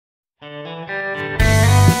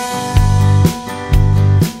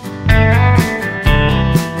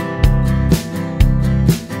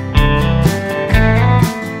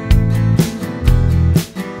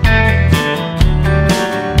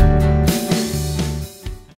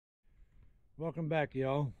Welcome back,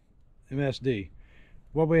 y'all. MSD.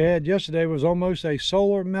 What we had yesterday was almost a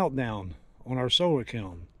solar meltdown on our solar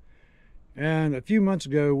kiln. And a few months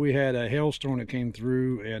ago we had a hailstorm that came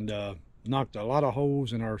through and knocked a lot of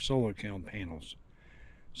holes in our solar kiln panels.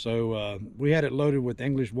 So we had it loaded with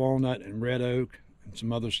English walnut and red oak and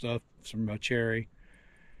some other stuff, some cherry.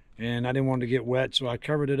 And I didn't want it to get wet, so I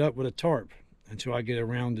covered it up with a tarp until I get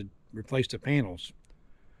around to replace the panels.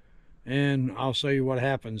 And I'll show you what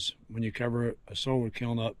happens when you cover a solar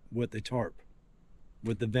kiln up with the tarp,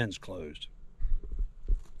 with the vents closed.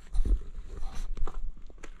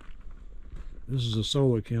 This is a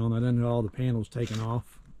solar kiln. I done had all the panels taken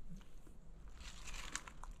off.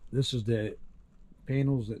 This is the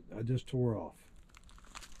panels that I just tore off.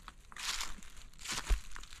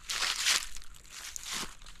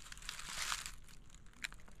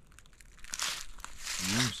 And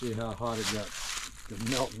you can see how hot it got. To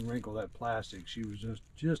melt and wrinkle that plastic. She was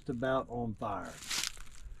just about on fire.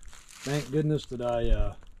 Thank goodness that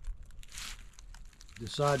I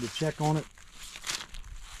decided to check on it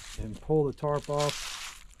and pull the tarp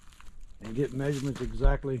off and get measurements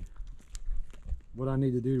exactly what I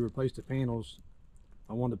need to do to replace the panels.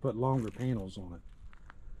 I wanted to put longer panels on it.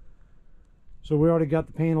 So we already got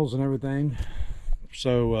the panels and everything,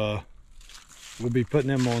 so we'll be putting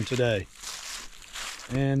them on today.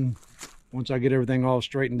 And once I get everything all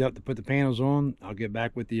straightened up to put the panels on, I'll get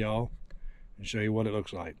back with y'all and show you what it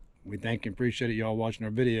looks like. We thank and appreciate y'all watching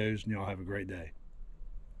our videos, and y'all have a great day.